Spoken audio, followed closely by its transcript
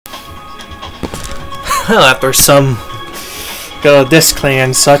Well, after some go discipline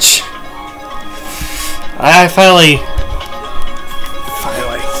and such, I finally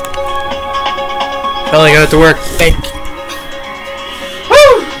got to work.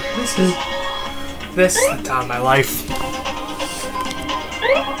 Woo! This is the time of my life.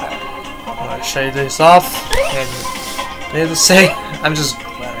 I'm gonna shave this off, and needless to say, I'm just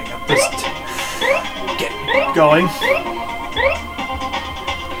glad I got this get going.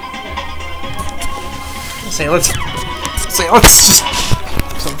 Let's just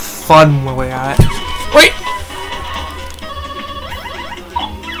have some fun while we're at it. Wait!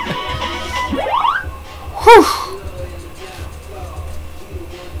 Whew!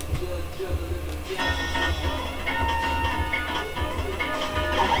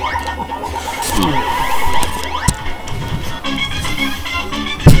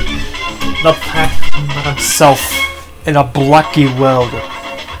 The Pac-Man himself in a blocky world.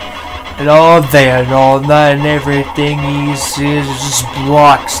 And all day and all night and everything he sees is just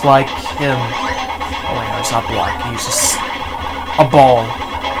blocks like him. Oh my god, it's not block, he's just a ball.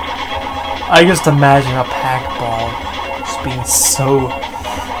 I just imagine a pack ball just being so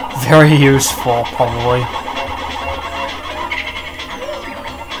very useful, probably.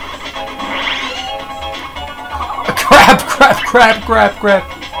 Crap!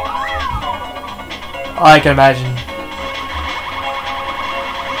 I can imagine.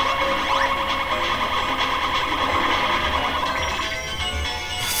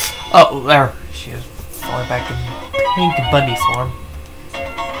 Oh, there she is, falling back in pink bunny form.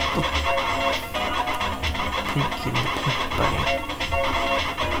 Pink and pink bunny.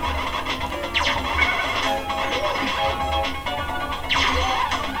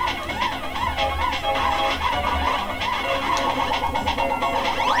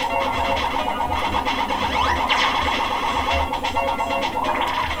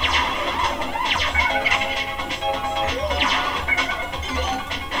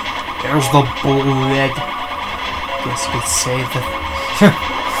 There's the bullet. Guess you could say that.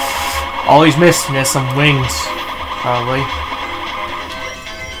 All he's missing is some wings, probably.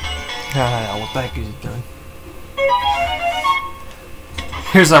 What the heck is he doing?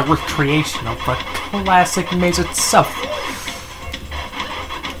 Here's a recreation of the classic maze itself.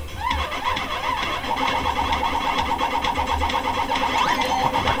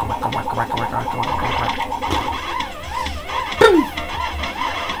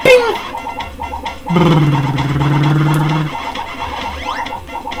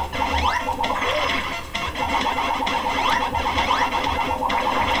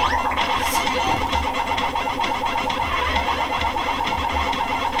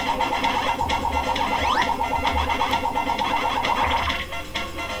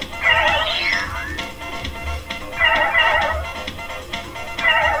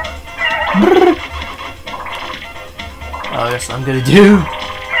 Oh, that's what I'm gonna do.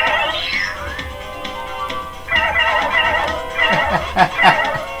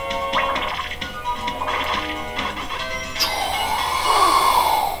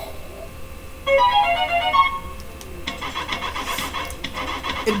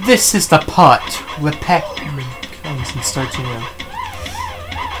 This is the part where Pac-Man comes and starts, you know.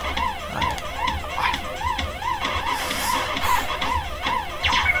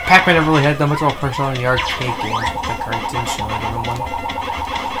 Pac-Man never really had that much of a personality in the arcade games with the cartoon showing everyone.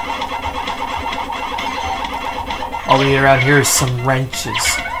 All we need around here is some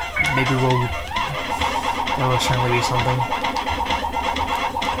wrenches. Maybe we'll try to do something.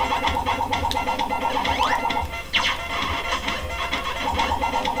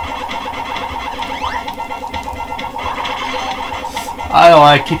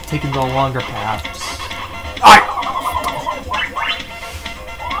 I keep taking the longer paths.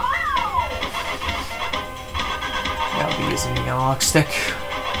 I'll be using the analog stick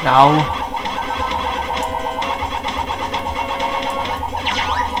now.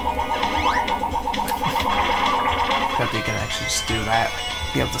 Hope you can actually just do that.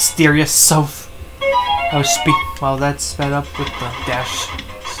 Be able to steer yourself. Oh, speak. Well, that's sped up with the dash.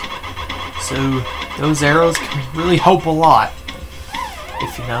 So those arrows can really help a lot.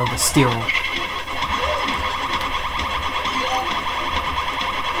 If you know the steering.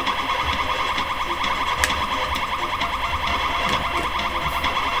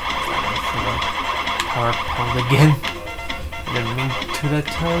 Power pole again. I didn't mean to that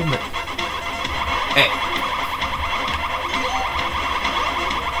time, but hey.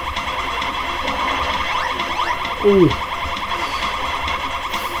 Ooh.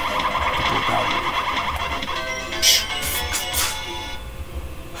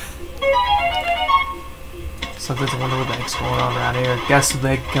 Sometimes I wonder what the heck's going on around here. Guess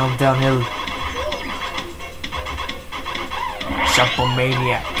they come downhill. Jumbo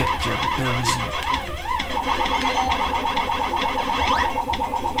Maniac, get your boozy.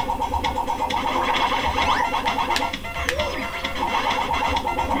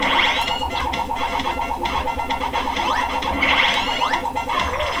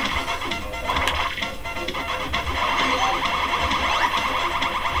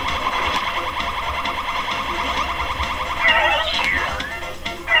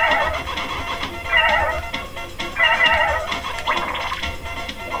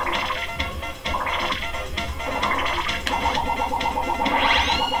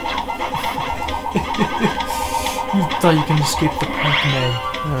 You thought you can escape the Pac-Man.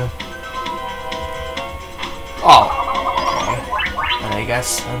 Oh. Okay. I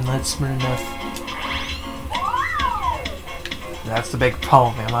guess I'm not smart enough. That's the big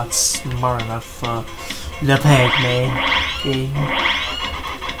problem. I'm not smart enough for the Pac-Man game.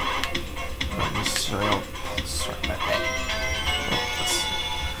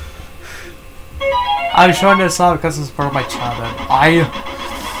 I'm showing this off because it's part of my childhood. I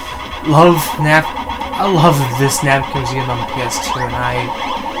love this Namco game on the PS2, and I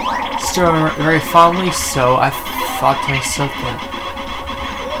still remember it very fondly, so I thought to myself that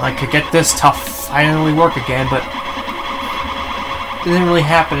I could get this to finally work again, but it didn't really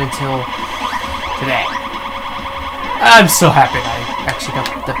happen until today. I'm so happy I actually got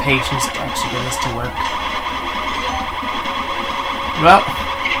the patience to actually get this to work. Well,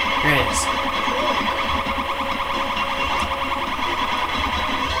 here it is.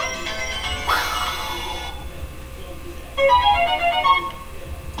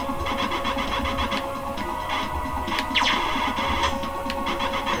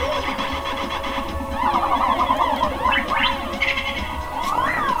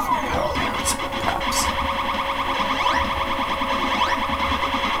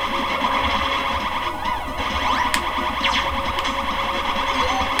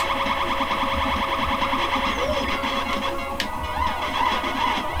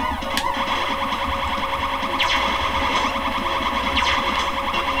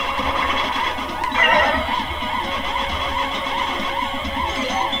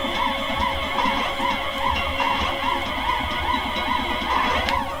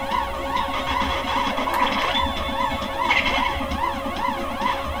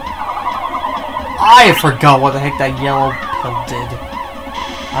 I forgot what the heck that yellow pill did.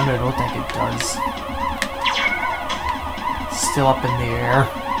 I don't know what the heck it does. Still up in the air.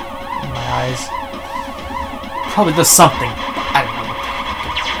 In my eyes. Probably does something. I don't know what the heck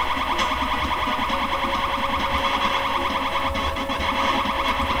it does.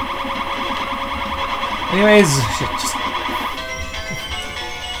 Anyways, just...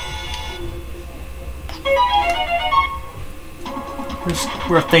 Here's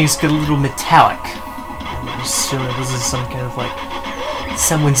where things get a little metallic. I'm assuming this is some kind of like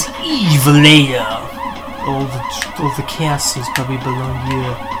someone's evil layer. All the castles probably belong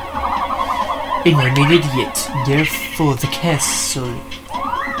here. And I'm an idiot. Therefore, the castle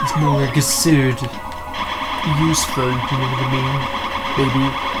is no longer considered useful. You know what I mean, baby?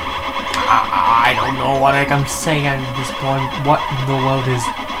 I don't know what the heck I'm saying at this point. What in the world is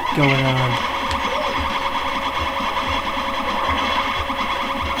going on?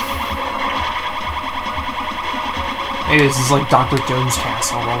 Maybe this is like Dr. Jones'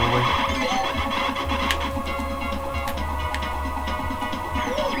 castle, probably.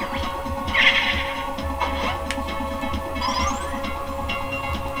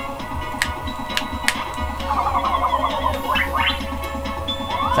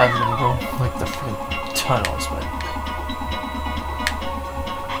 That was gonna go like the freaking tunnels, but.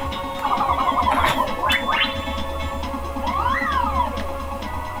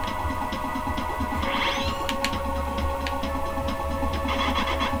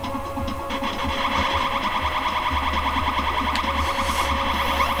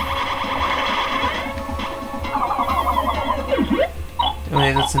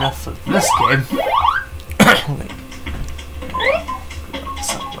 Anyway, that's enough of this game.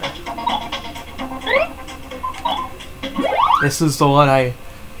 This is the one I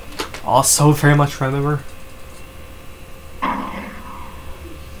also very much remember.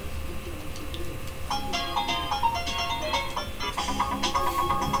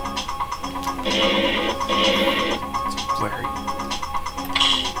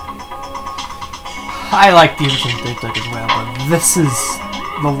 I like the original Big Duck as well, but this is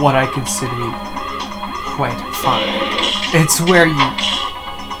the one I consider quite fun. It's where you...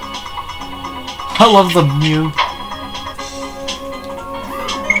 I love the Mew.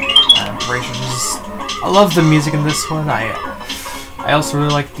 I love the music in this one. I also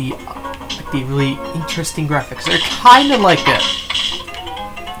really like the the really interesting graphics. They're kind of like it.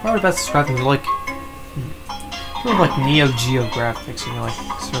 Probably best describe them. They're like sort of like Neo Geo graphics. You know, like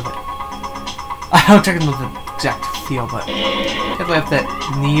sort of like I don't technically know the exact feel, but definitely have that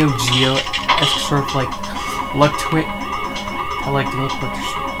Neo Geo sort of like look to it. I like the look, but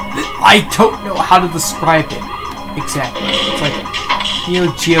I don't know how to describe it exactly. It's like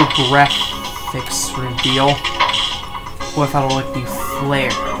Neo Geo graphics reveal without like the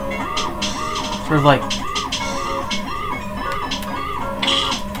flair. Sort of like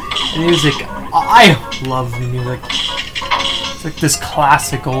the music. I love the music. It's like this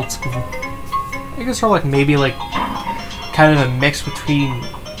classic old school. I guess sort of like maybe like kind of a mix between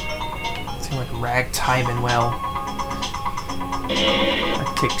something like ragtime and well, I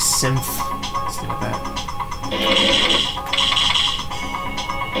take synth instead of that.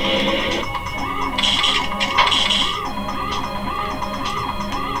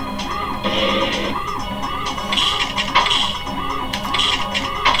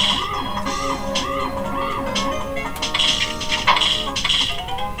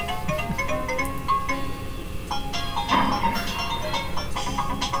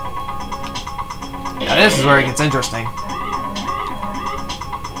 Now this is where it gets interesting.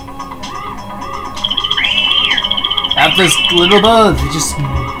 Have this little bug, you just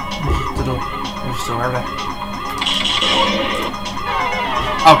little whatever.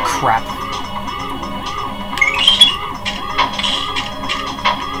 Oh crap.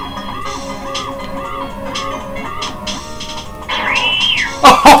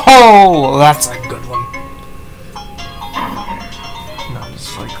 Oh, that's a good one. Not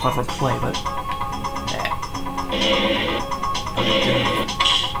just like clever play, but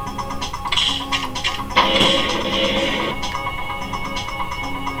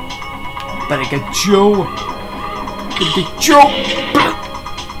better get Joe. Get Joe.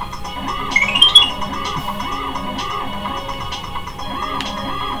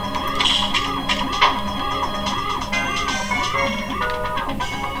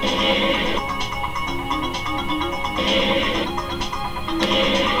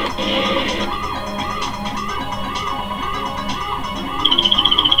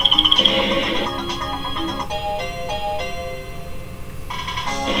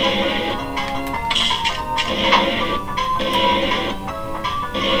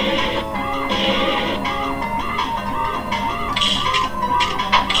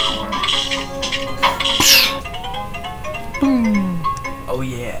 Oh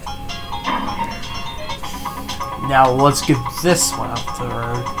yeah. Now let's get this one up the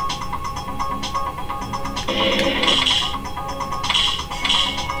road.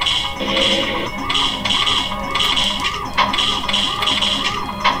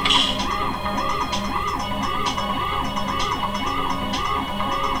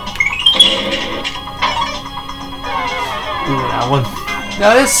 Ooh, that one.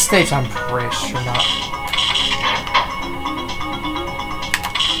 Now this stage I'm pretty sure not.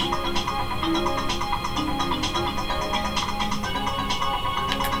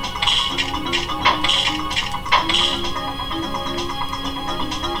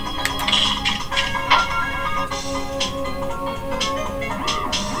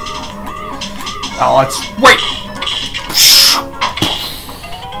 Oh, let's wait.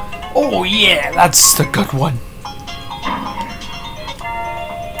 Oh yeah, that's the good one.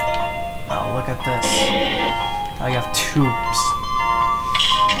 Oh, look at this. I have tubes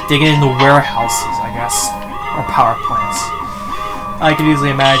digging into warehouses, I guess, or power plants. I could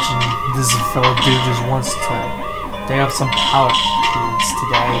easily imagine this fellow dude just wants to dig up some power plants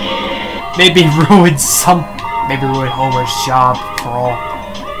today. Maybe ruin Homer's job for all.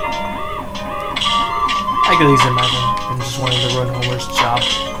 I could easily imagine him just wanting to ruin Homer's job.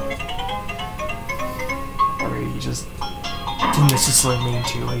 Or he just didn't necessarily mean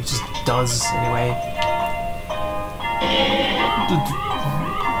to, he just does anyway.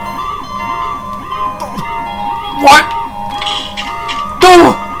 What?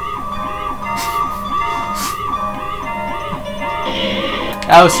 No!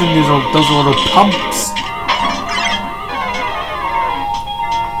 I assume those are little pumps.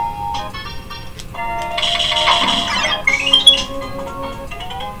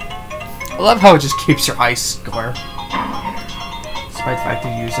 I love how it just keeps your eyes square, despite the fact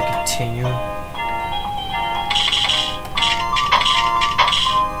that you use a continue.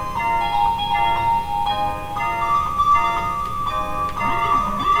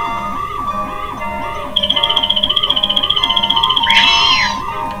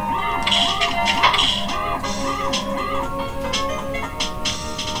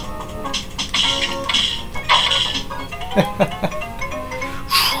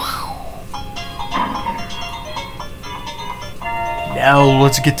 Now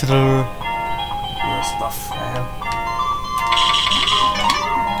let's get to the real stuff.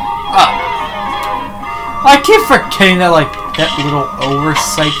 I keep forgetting that like that little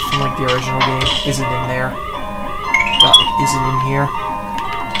oversight from like the original game isn't in there. That isn't in here.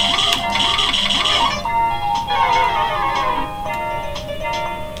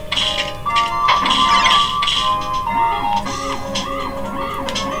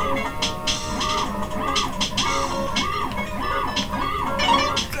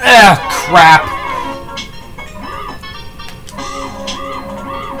 Ah, crap.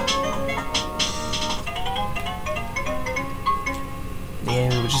 Yeah,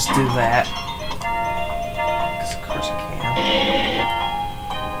 we'll just do that. Because of course I can.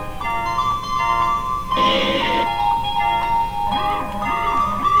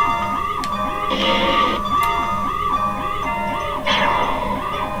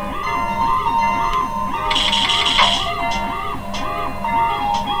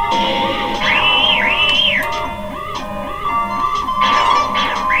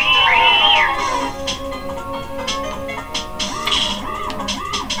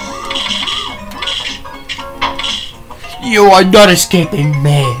 You are not escaping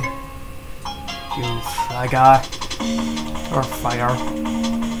me! You fly guy. Or fire.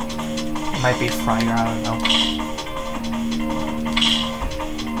 It might be Fryer, I don't know.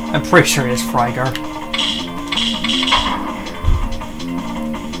 I'm pretty sure it is Fryer.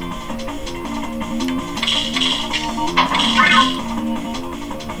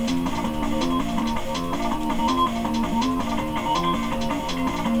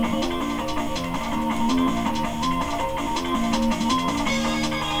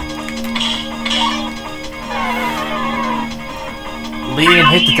 Lead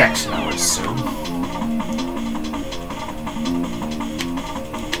hit detection, I would assume.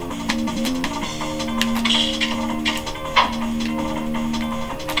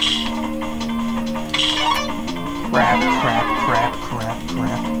 Crap.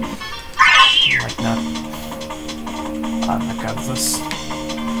 Like that. I'm not good at this.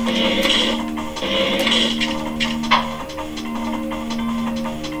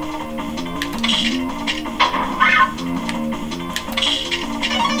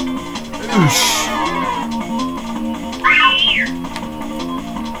 Oosh.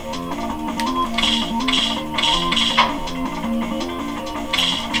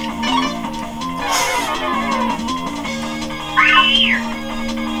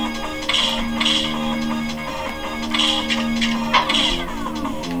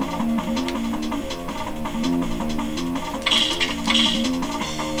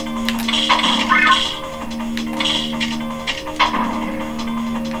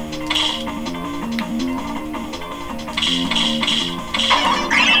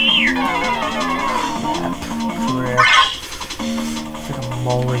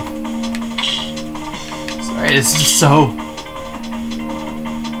 Moly. Sorry, it's just so...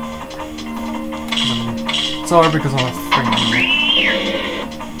 It's all because I'm a freaking...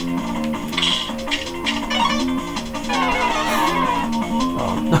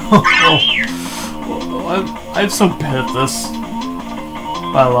 Oh no. I'm so bad at this.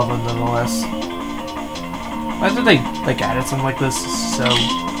 But I love it nonetheless. Why did they like added something like this? It's so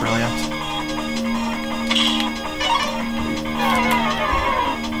brilliant.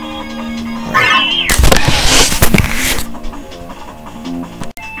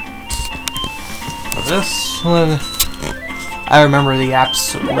 This one, I remember the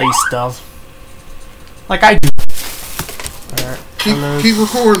absolute laced of. Like I do. Right, keep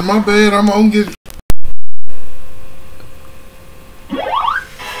recording, my bad, I'm gonna get...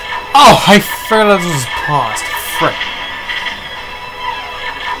 Oh, I forgot this was paused. Frick.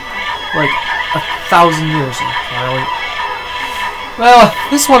 Like 1,000 years apparently. Well,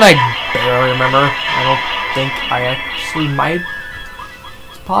 this one I barely remember. I don't think I actually might.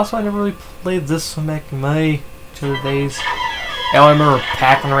 It's possible I never really played this one back in my days. I only remember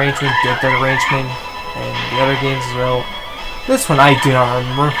Pack-An Arrangement, Dead Dead Arrangement, and the other games as well. This one I do not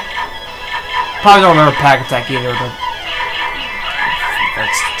remember. Probably don't remember Pack Attack either, but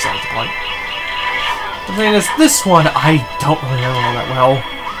that's beside the point. The thing is, this one I don't really remember all that well.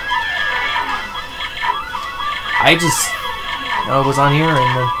 I just know it was on here, and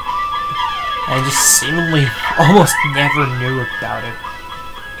then I just seemingly almost never knew about it.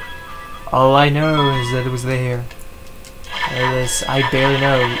 All I know is that it was there. I barely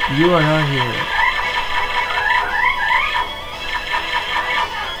know. You are not here.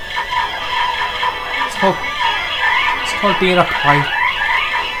 It's called being a pirate.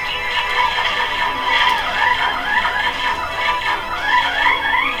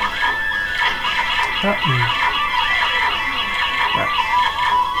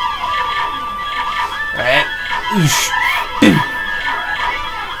 Alright.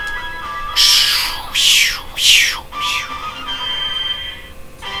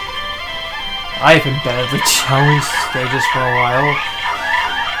 I haven't been at the challenge stages for a while.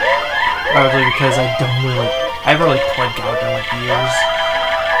 Probably because I haven't really played Galaga in like years.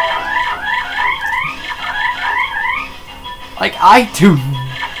 Like,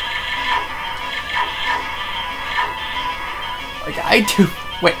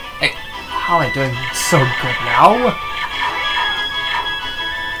 wait, how am I doing so good now?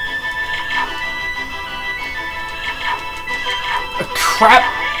 Crap!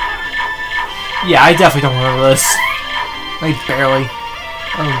 Yeah, I definitely don't remember this. Like, barely.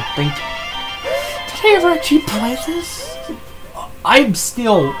 I don't think. Did I ever actually play this? I'm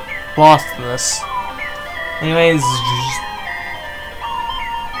still lost in this. Anyways,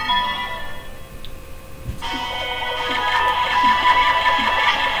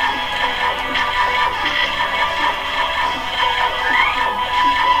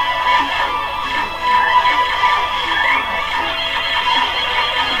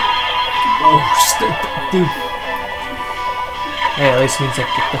 dude. Hey, at least means I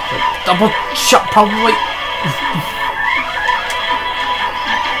get the double shot, probably.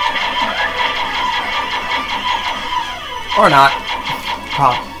 Or not.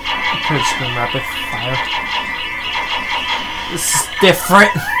 Probably. Could have just been rapid fire. This is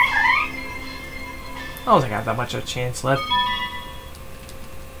different. I don't think I have that much of a chance left.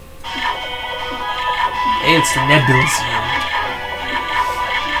 Hey, it's the nebula zone.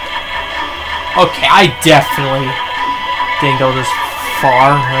 Okay, I definitely didn't go this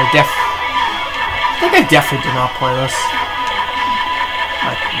far. I think I definitely did not play this.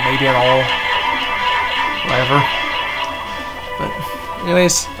 Like, maybe at all. Whatever. But,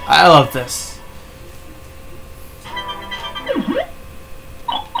 anyways, I love this.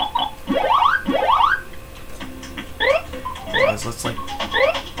 Anyways, let's like...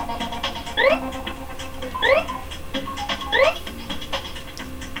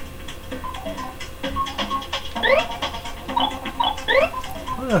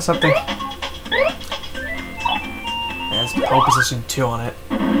 something. It has pole position 2 on it.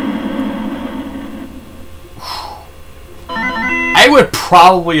 I would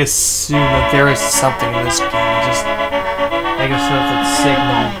probably assume that there is something in this game. Just I guess that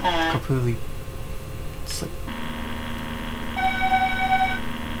signal completely. It's like,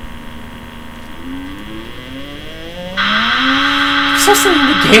 is there something in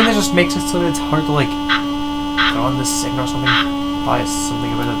the game that just makes it so that it's hard to like go on this signal or something? Probably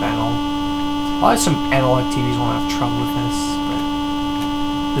something about the analog. Probably some analog TVs won't have trouble with this, but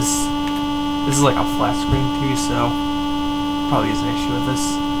this is like a flat screen TV, so probably is an issue with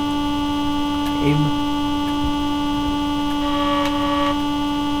this game.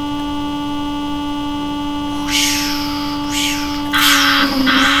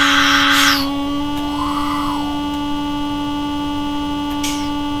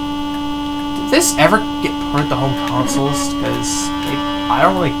 Did this ever get ported to home consoles? Because I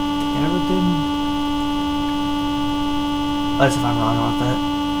don't really think it ever did. Unless if I'm wrong about that.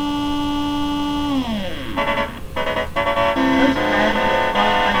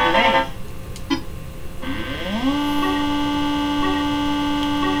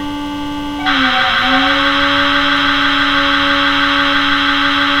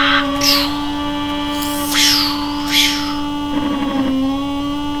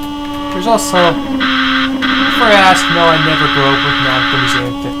 There's also, before I ask, no, I never grew up with Namco's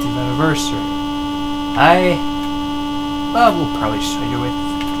 50th anniversary. We'll probably show you it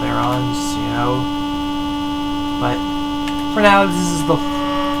later on, you know. But for now, this is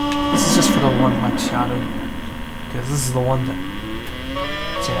just for the one I shot it, because this is the one that,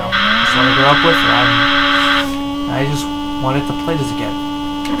 you know, this one I grew up with, and I just wanted to play this again.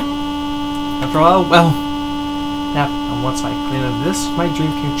 After a while, well, yeah, and once I clean up this, my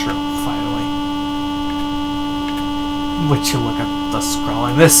dream came true, finally. Would you look at the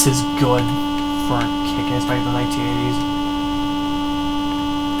scrolling? This is good for a kick-ass back in the 1980s.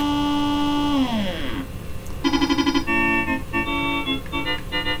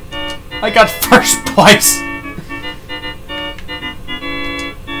 I got first place!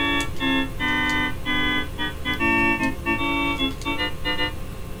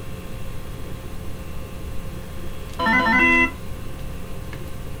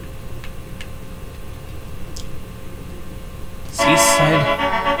 Seaside.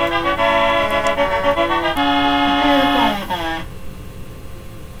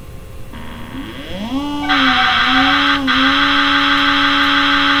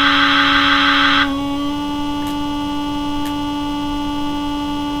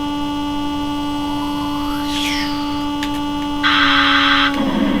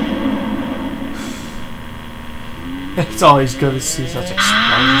 It's always good to see such explosions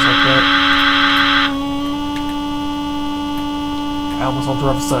like that. I almost want to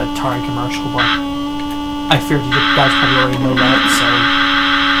reference the Atari commercial, but I figured you guys probably already know that, so...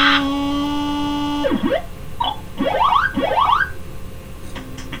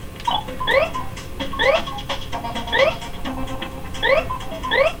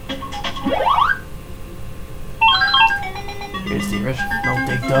 Here's the original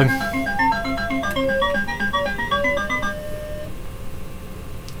Dig Dug.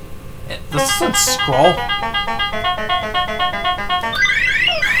 This doesn't scroll.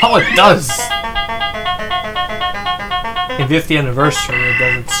 Oh, it does! In 50th anniversary, it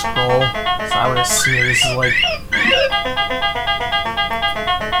doesn't scroll. So I would assume this is like...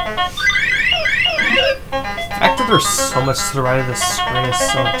 The fact that there's so much to the right of the screen is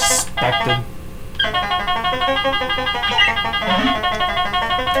so unexpected.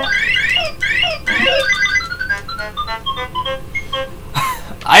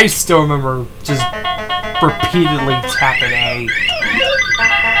 I still remember just repeatedly tapping A,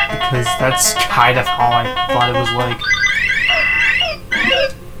 because that's kind of how I thought it was like.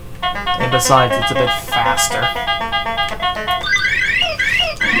 And besides, it's a bit faster.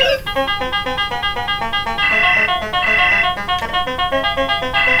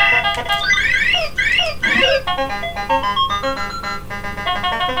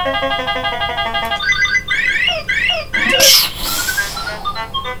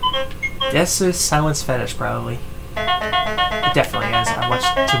 This is Silence Fetish, probably. It definitely is. I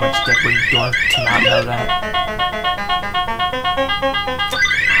watched too much Deadwood Dork to not know that.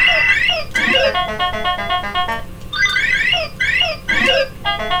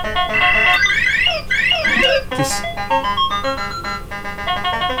 This...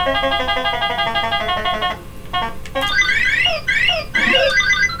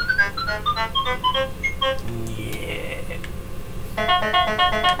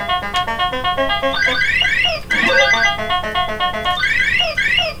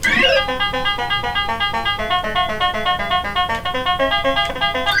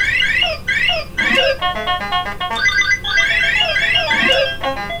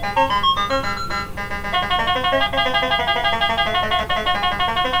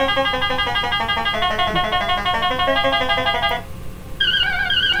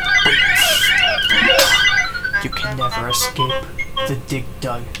 You can never escape the Dig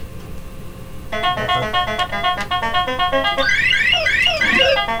Dug. Never.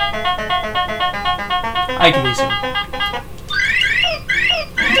 I can listen.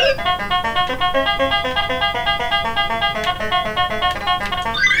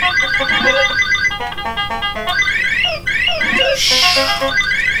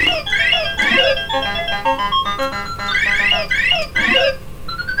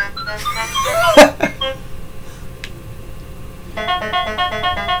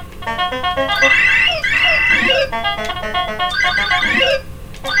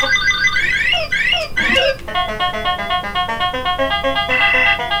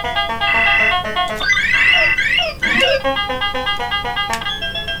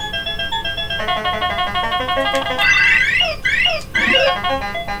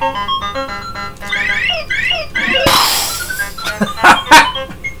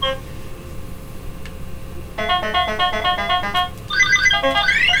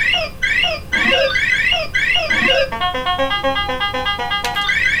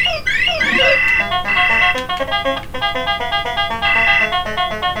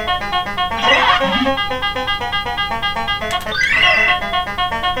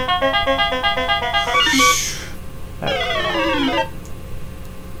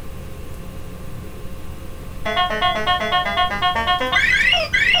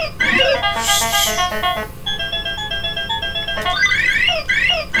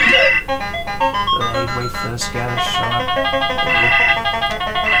 Wait for this guy to show up.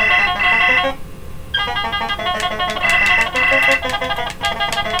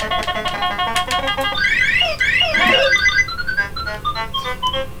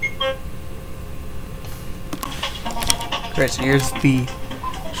 Great, so here's the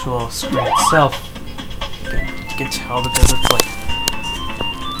actual screen itself. You can tell because it's like...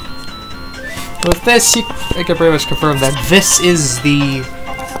 With this, I can pretty much confirm that this is the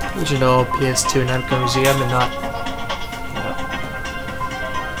original PS2 Namco Museum and not...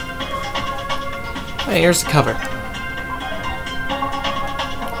 Hey, here's the cover.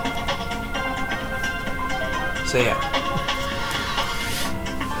 So yeah.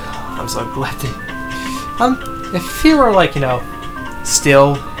 I'm so glad to... if you were like, you know,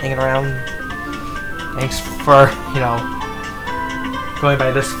 still hanging around, thanks for, you know, going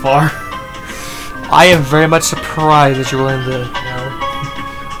by this far. I am very much surprised that you're willing to, you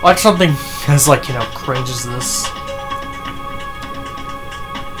know, watch something as, like, you know, cringe as this.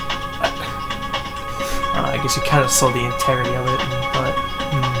 I guess you kind of saw the integrity of it, but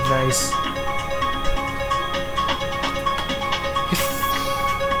nice.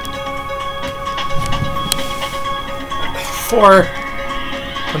 For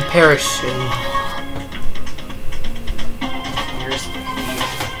comparison, here's the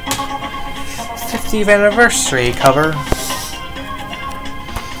 50th anniversary cover.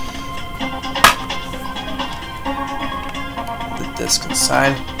 The disc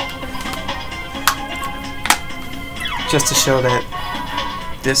inside, just to show that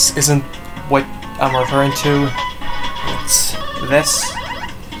this isn't what I'm referring to. It's this.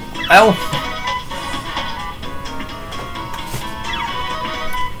 Oh.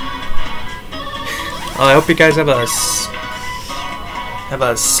 Well, I hope you guys have a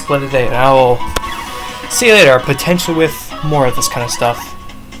splendid day, and I will see you later. Potential with more of this kind of stuff.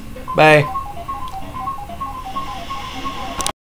 Bye.